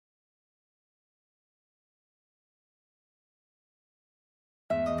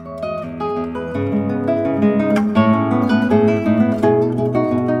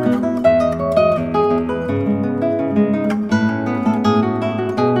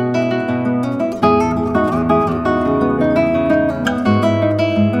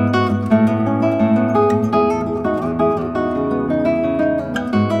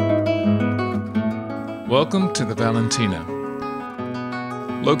to the Valentina.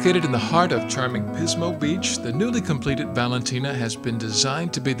 Located in the heart of charming Pismo Beach, the newly completed Valentina has been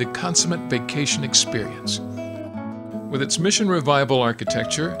designed to be the consummate vacation experience. With its mission revival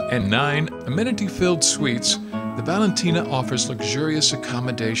architecture and 9 amenity-filled suites, the Valentina offers luxurious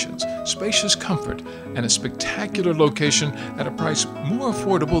accommodations, spacious comfort, and a spectacular location at a price more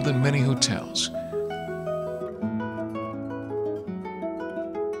affordable than many hotels.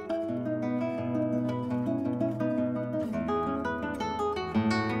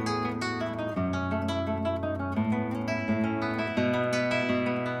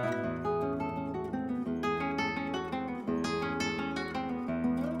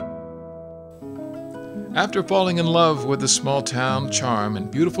 After falling in love with the small-town charm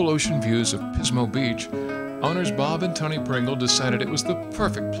and beautiful ocean views of Pismo Beach, owners Bob and Tony Pringle decided it was the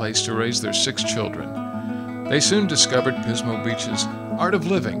perfect place to raise their 6 children. They soon discovered Pismo Beach's art of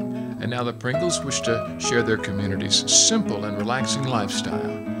living, and now the Pringles wish to share their community's simple and relaxing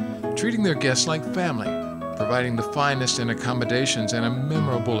lifestyle, treating their guests like family, providing the finest in accommodations and a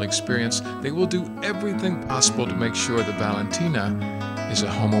memorable experience. They will do everything possible to make sure the Valentina is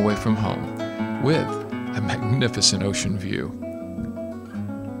a home away from home, with a magnificent ocean view.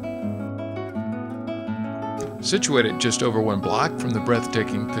 Situated just over 1 block from the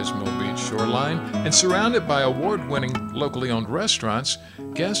breathtaking Pismo Beach shoreline and surrounded by award-winning locally owned restaurants,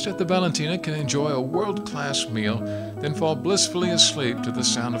 guests at the Valentina can enjoy a world-class meal, then fall blissfully asleep to the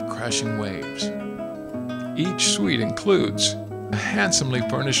sound of crashing waves. Each suite includes a handsomely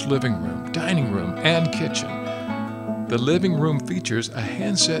furnished living room, dining room, and kitchen. The living room features a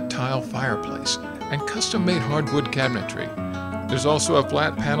handset tile fireplace and custom-made hardwood cabinetry. There's also a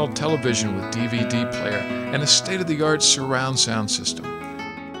flat-panel television with DVD player and a state-of-the-art surround sound system.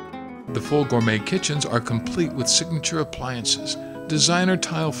 The full gourmet kitchens are complete with signature appliances, designer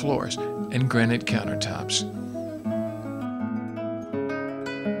tile floors, and granite countertops.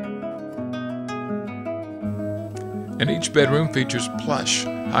 And each bedroom features plush,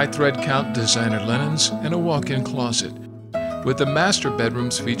 high thread count designer linens and a walk-in closet, with the master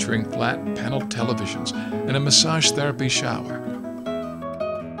bedrooms featuring flat panel televisions and a massage therapy shower.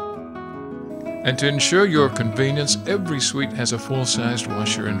 And to ensure your convenience, every suite has a full-sized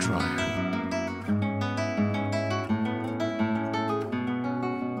washer and dryer.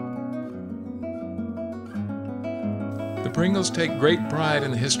 The Pringles take great pride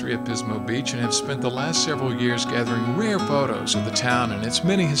in the history of Pismo Beach and have spent the last several years gathering rare photos of the town and its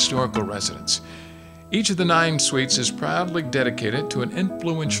many historical residents. Each of the 9 suites is proudly dedicated to an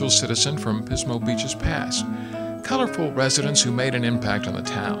influential citizen from Pismo Beach's past, colorful residents who made an impact on the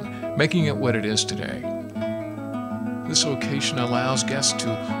town, making it what it is today. This location allows guests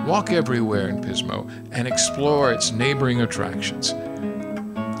to walk everywhere in Pismo and explore its neighboring attractions.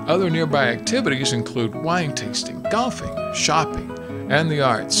 Other nearby activities include wine tasting, golfing, shopping, and the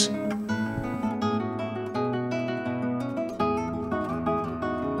arts.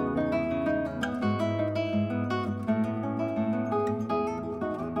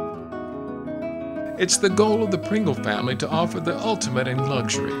 It's the goal of the Pringle family to offer the ultimate in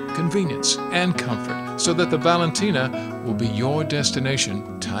luxury, convenience, and comfort so that the Valentina will be your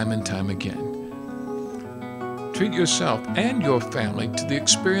destination time and time again. Treat yourself and your family to the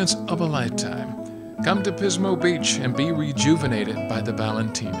experience of a lifetime. Come to Pismo Beach and be rejuvenated by the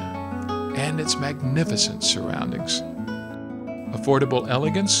Valentina and its magnificent surroundings. Affordable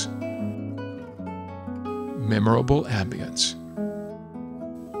elegance, memorable ambience.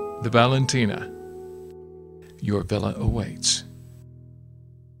 The Valentina. Your villa awaits.